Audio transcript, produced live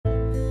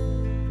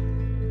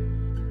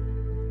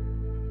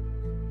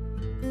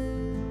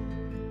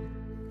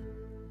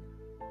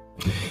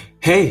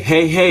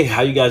Hey,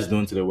 how you guys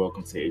doing today?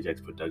 Welcome to Ajax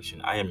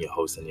Production. I am your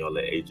host,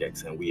 Aniola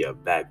Ajax, and we are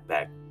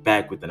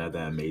back with another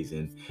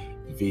amazing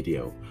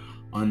video.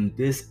 On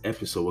this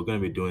episode, we're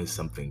going to be doing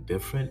something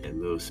different, a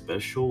little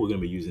special. We're going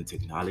to be using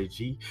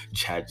technology,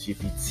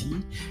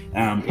 ChatGPT.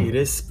 It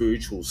is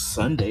Spiritual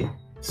Sunday,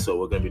 so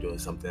we're going to be doing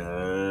something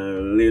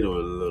a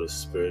little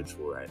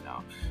spiritual right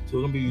now. So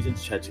we're going to be using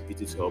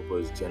ChatGPT to help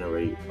us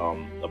generate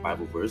a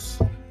Bible verse.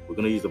 We're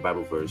going to use the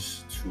Bible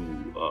verse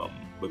to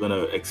we're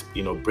gonna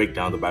break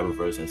down the Bible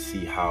verse and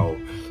see how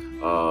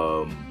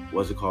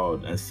what's it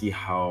called and see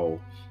how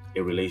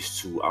it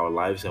relates to our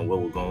lives and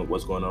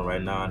what's going on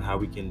right now and how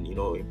we can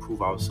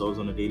improve ourselves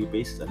on a daily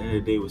basis. At the end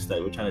of the day,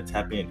 we're trying to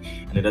tap in,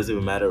 and it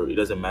doesn't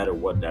matter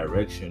what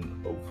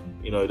direction of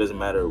it doesn't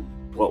matter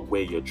what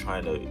way you're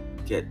trying to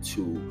get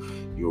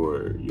to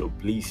your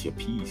bliss, your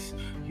peace.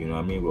 You know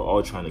what I mean? We're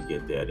all trying to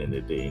get there at the end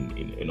of the day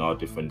in all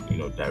different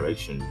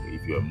directions.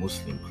 If you're a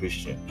Muslim,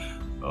 Christian,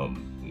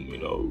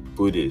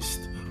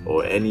 Buddhist,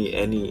 or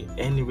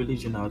any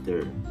religion out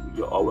there,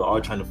 we're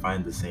all trying to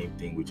find the same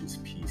thing, which is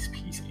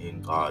peace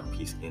in God,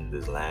 peace in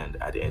this land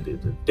at the end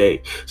of the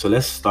day. So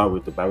let's start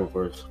with the Bible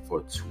verse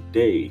for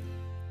today.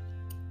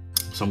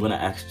 So I'm gonna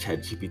ask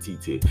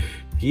ChatGPT to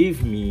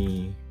give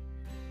me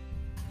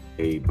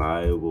a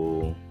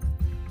Bible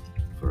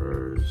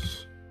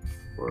verse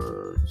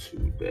for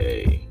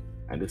today,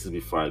 and this is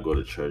before I go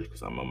to church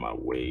because I'm on my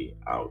way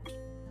out.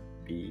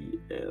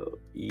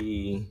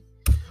 BLE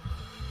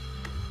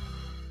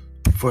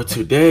for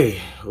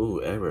today. Oh,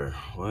 error.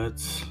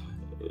 What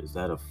is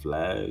that? A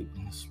flag?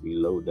 Let's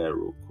reload that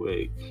real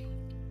quick.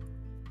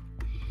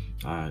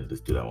 Alright,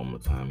 let's do that one more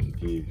time.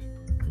 Give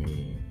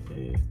me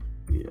a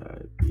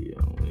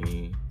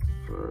BIBLE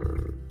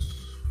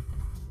verse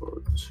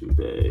for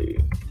today.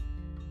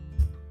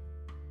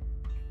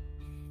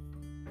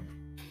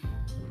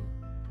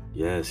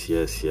 Yes.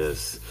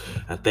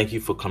 And thank you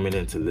for coming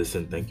in to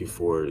listen. Thank you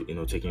for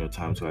taking your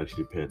time to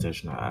actually pay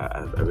attention.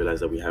 I realize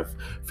that we have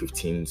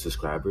 15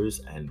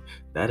 subscribers, and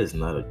that is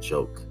not a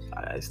joke,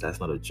 guys.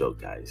 That's not a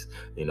joke, guys.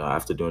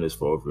 After doing this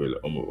for over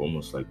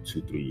almost like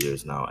 2-3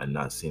 years now and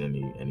not seeing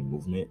any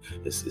movement,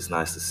 it's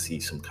nice to see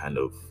some kind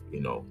of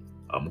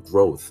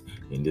growth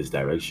in this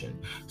direction.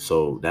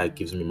 So that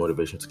gives me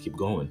motivation to keep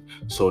going.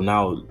 So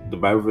now the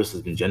Bible verse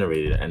has been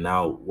generated, and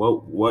now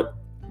what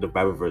the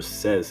Bible verse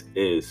says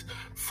is,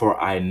 "For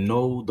I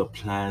know the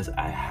plans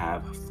I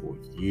have for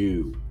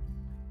you,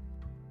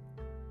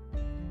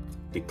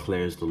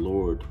 declares the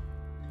Lord.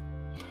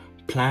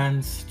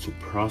 Plans to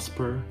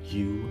prosper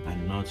you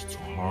and not to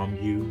harm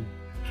you.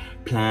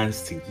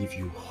 Plans to give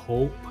you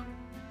hope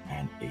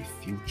and a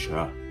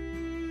future."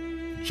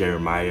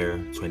 Jeremiah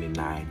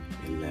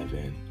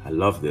 29:11. I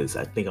love this.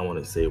 I think I want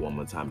to say it one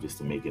more time just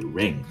to make it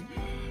ring.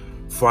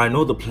 "For I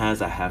know the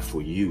plans I have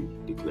for you,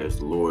 declares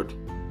the Lord.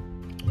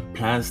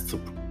 Plans to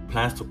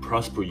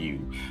prosper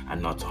you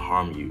and not to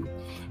harm you.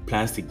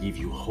 Plans to give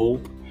you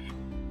hope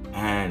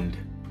and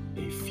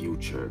a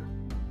future."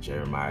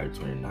 Jeremiah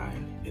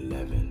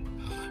 29:11.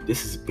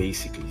 This is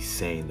basically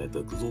saying that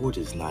the Lord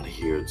is not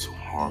here to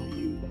harm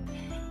you.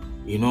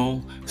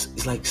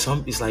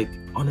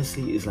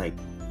 Honestly, it's like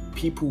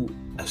people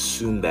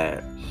assume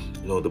that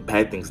the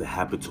bad things that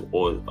happen to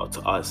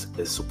us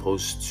is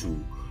supposed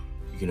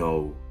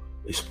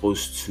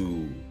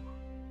to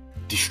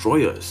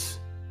destroy us,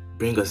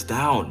 bring us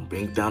down,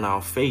 bring down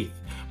our faith.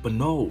 But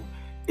no,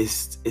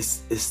 it's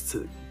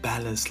to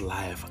balance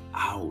life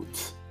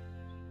out.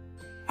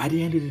 At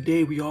the end of the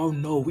day, we all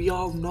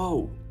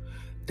know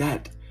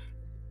that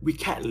we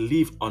can't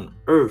live on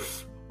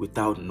earth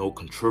without no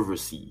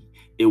controversy.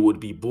 It would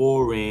be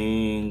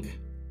boring.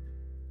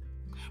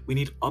 We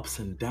need ups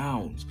and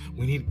downs.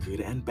 We need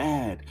good and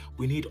bad.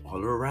 We need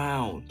all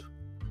around.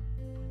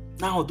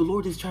 Now, the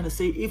Lord is trying to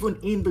say, even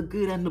in the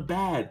good and the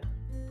bad,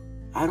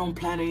 I don't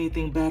plan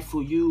anything bad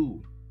for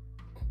you.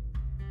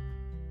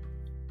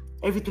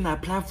 Everything I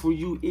plan for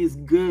you is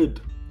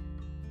good.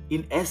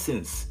 In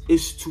essence,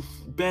 it's to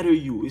better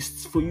you.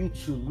 It's for you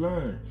to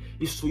learn.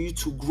 It's for you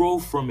to grow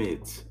from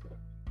it.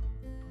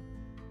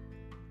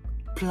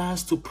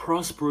 Plans to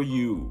prosper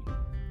you,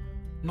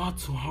 not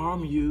to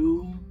harm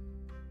you.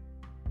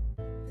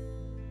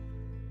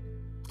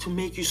 To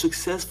make you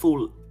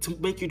successful, to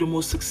make you the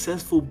most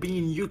successful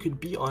being you could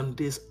be on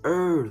this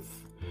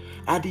earth.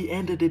 At the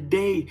end of the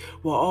day,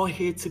 we're all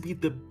here to be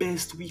the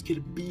best we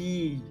could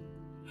be.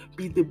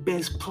 Be the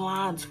best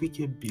plants we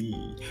could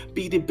be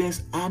the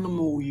best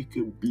animal you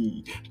could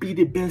be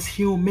the best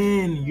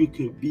human you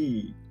could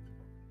be.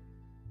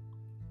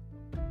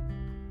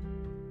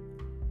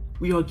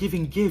 We are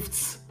giving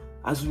gifts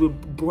as we were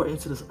brought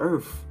into this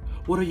earth.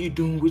 What are you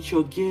doing with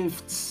your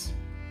gifts?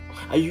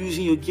 Are you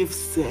using your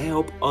gifts to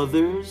help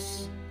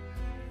others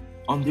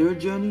on their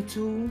journey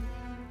too?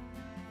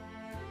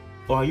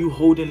 Or are you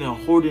holding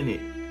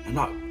it and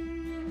not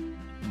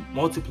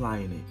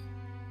multiplying it?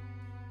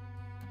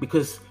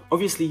 Because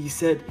obviously he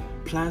said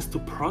plans to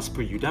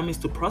prosper you. That means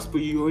to prosper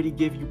you, he already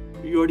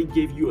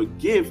gave you a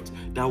gift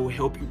that will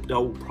help you, that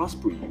will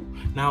prosper you.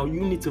 Now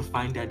you need to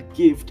find that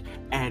gift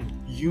and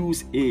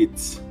use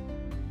it.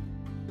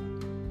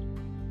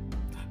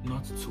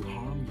 not to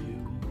harm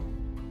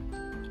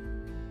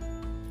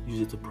you.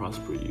 Use it to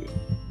prosper you.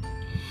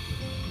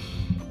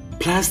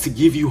 Plans to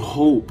give you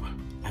hope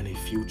and a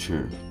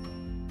future.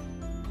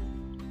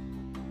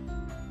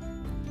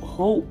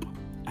 Hope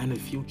and a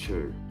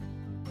future.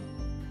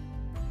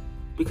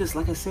 Because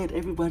like I said,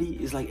 everybody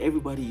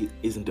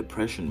is in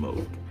depression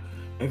mode.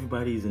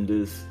 Everybody is in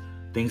this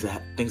things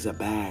are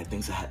bad,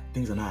 things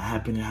are not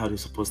happening how they're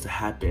supposed to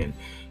happen.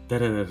 Da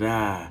da da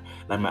da.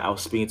 Like I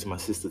was speaking to my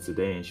sister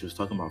today, and she was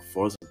talking about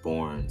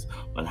firstborns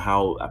and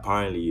how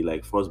apparently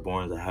like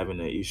firstborns are having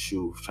an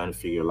issue trying to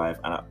figure life.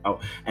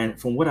 And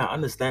from what I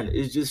understand,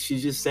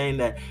 she's just saying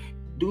that,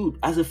 dude,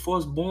 as a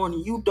firstborn,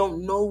 you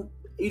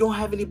don't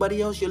have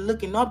anybody else you're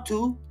looking up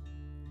to.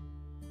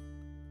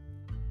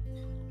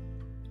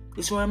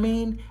 You see what I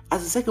mean?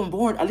 As a second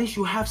born, at least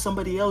you have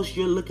somebody else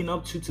you're looking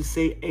up to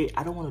say, hey,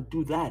 I don't want to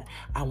do that.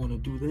 I want to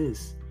do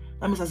this.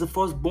 That means as a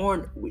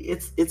firstborn,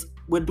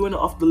 we're doing it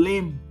off the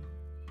limb.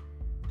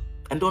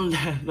 And don't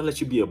let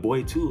you be a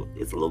boy too.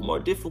 It's a little more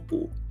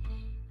difficult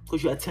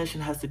because your attention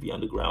has to be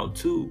on the ground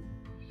too.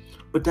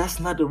 But that's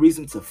not the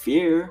reason to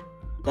fear.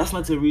 That's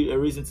not a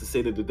reason to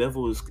say that the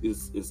devil is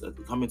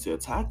coming to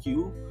attack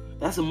you.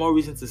 That's a more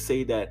reason to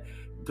say that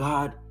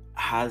God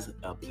has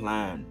a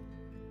plan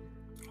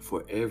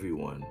for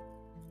everyone,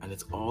 and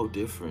it's all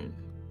different.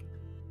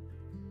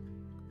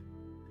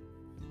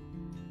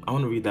 I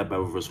want to read that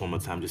Bible verse one more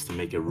time just to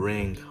make it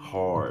ring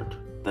hard.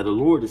 That the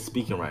Lord is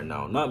speaking right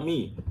now, not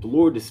me. The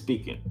Lord is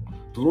speaking.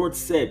 The Lord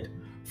said,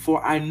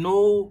 "For I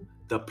know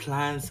the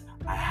plans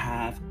I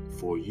have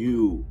for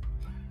you.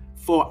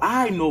 For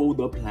I know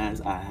the plans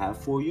I have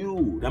for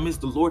you." That means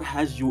the Lord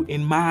has you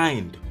in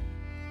mind.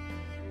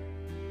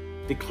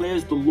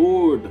 Declares the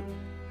Lord.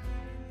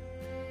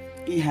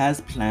 He has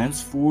plans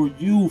for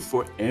you,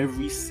 for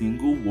every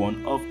single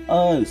one of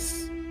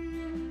us.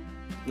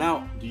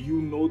 Now, do you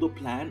know the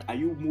plan? Are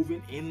you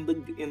moving in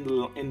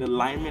the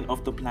alignment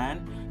of the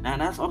plan? Now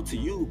that's up to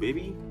you,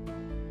 baby.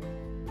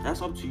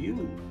 That's up to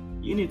you.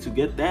 You need to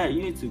get that.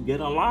 You need to get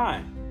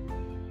aligned.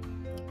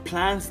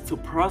 Plans to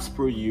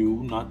prosper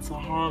you, not to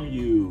harm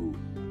you,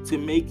 to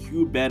make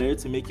you better,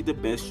 to make you the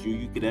best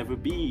you could ever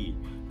be,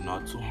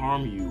 not to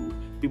harm you.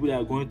 People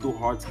that are going through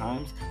hard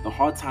times, the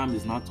hard time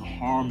is not to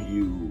harm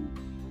you.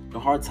 The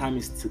hard time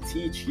is to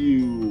teach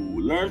you.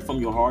 Learn from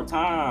your hard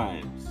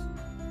times.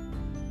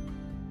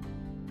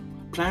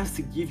 Plans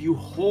to give you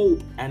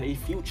hope and a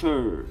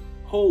future.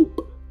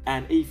 Hope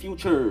and a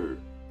future.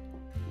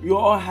 We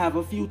all have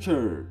a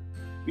future.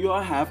 We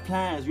all have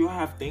plans. We all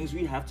have things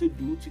we have to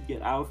do to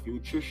get our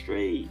future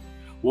straight.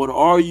 What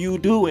are you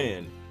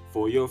doing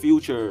for your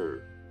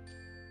future?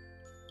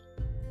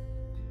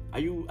 Are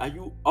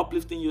you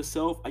uplifting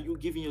yourself? Are you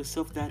giving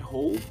yourself that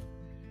hope?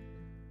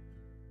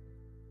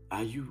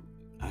 Are you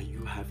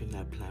having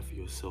that plan for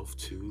yourself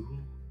too?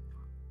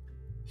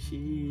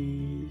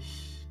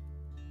 Sheesh.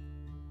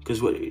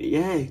 Because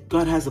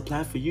God has a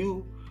plan for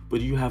you,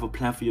 but do you have a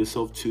plan for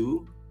yourself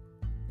too?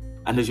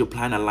 And does your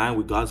plan align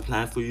with God's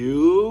plan for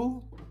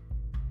you?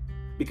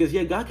 Because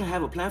God can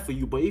have a plan for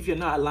you, but if you're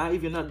not aligned,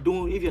 if you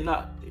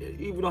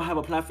don't have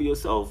a plan for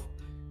yourself,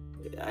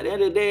 at the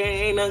end of the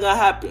day, ain't nothing gonna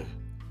happen.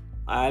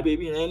 Alright,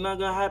 baby, it ain't not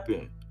gonna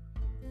happen.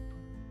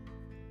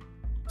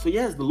 So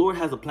yes, the Lord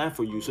has a plan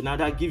for you. So now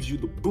that gives you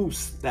the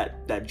boost,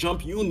 that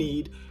jump you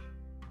need,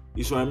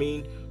 you see what I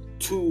mean,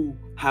 to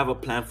have a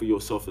plan for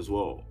yourself as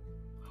well.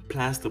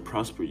 Plans to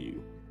prosper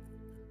you,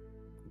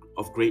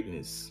 of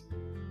greatness,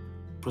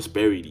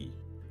 prosperity,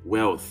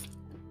 wealth,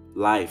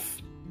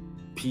 life,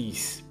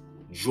 peace,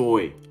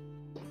 joy.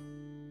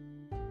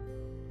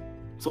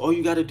 So all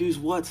you gotta do is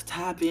what?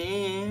 Tap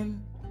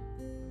in.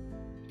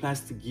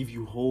 Plans to give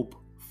you hope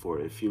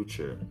for a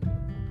future.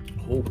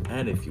 Hope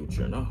and a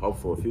future. Not hope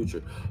for a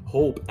future.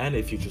 Hope and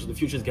a future. So the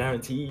future is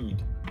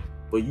guaranteed.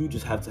 But you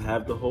just have to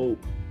have the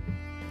hope.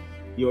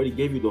 He already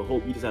gave you the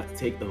hope. You just have to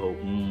take the hope.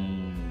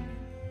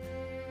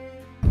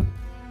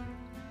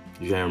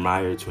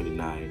 Jeremiah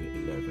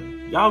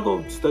 29:11. Y'all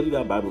go study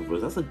that Bible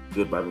verse. That's a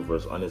good Bible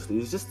verse, honestly.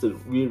 It's just to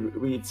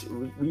reiterate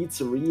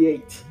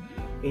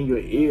in your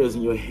ears,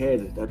 in your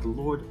head, that the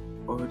Lord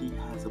already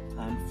has a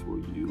plan for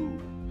you.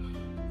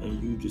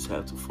 And you just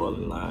have to fall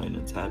in line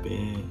and tap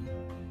in.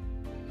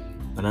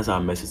 And that's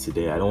our message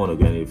today. I don't want to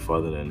go any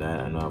further than that.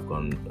 I know I've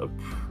gone a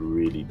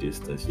pretty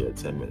distance here,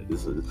 10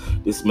 minutes.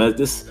 This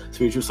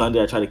spiritual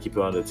Sunday, I try to keep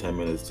it under 10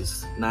 minutes,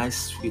 just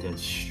nice, sweet, and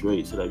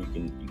straight, so that you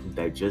can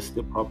digest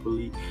it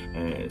properly,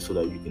 and so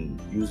that you can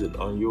use it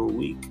on your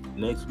week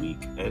next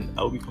week. And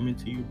I'll be coming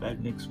to you back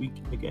next week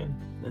again.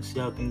 Let's see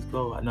how things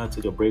go. I know I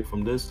took a break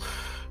from this,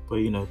 but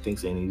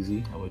things ain't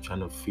easy, and we're trying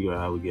to figure out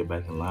how we get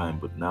back in line.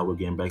 But now we're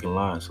getting back in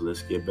line, so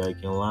let's get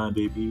back in line,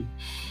 baby.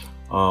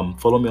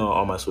 Follow me on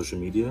all my social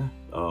media.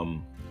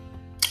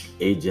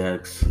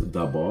 Ajax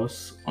the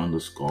Boss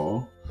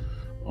 _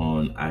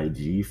 on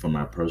IG for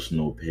my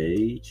personal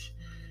page.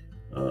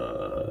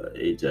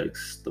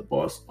 Ajax the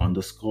Boss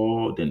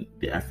 _ then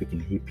the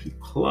African Hippie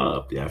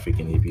Club.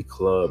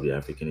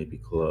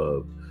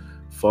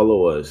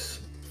 Follow us.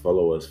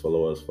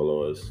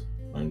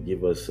 and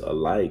give us a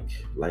like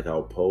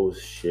our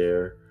post,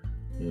 share,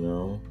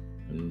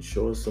 and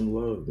show us some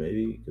love,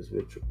 maybe, because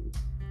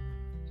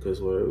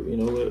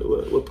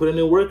we're putting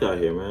in work out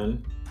here,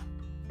 man.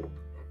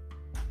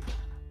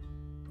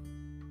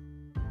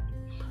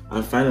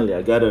 And finally,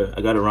 I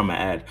gotta run my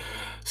ad.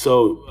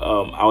 So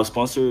our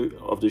sponsor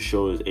of the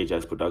show is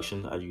Ajax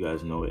Production. As you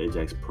guys know,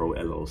 Ajax Pro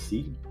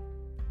LLC.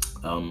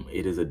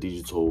 It is a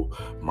digital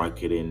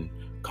marketing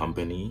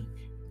company,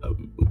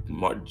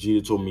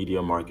 digital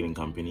media marketing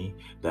company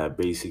that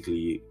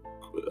basically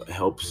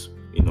helps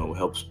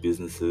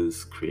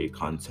businesses create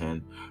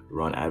content,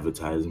 run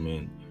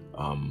advertisement,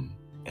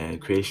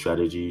 and create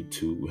strategy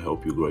to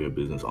help you grow your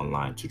business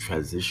online, to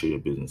transition your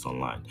business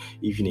online.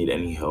 If you need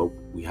any help,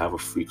 we have a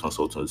free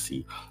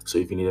consultancy. So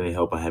if you need any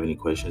help, I have any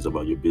questions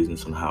about your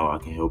business and how I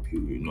can help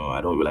you, I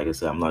don't, like I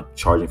said, I'm not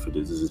charging for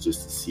this. This is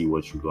just to see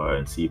what you got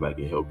and see if I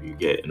can help you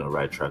get in the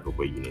right track of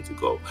where you need to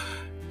go.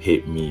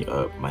 Hit me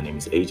up. My name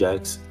is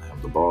Ajax. I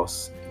am the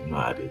boss. You know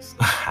how it is.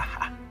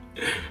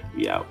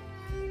 We out.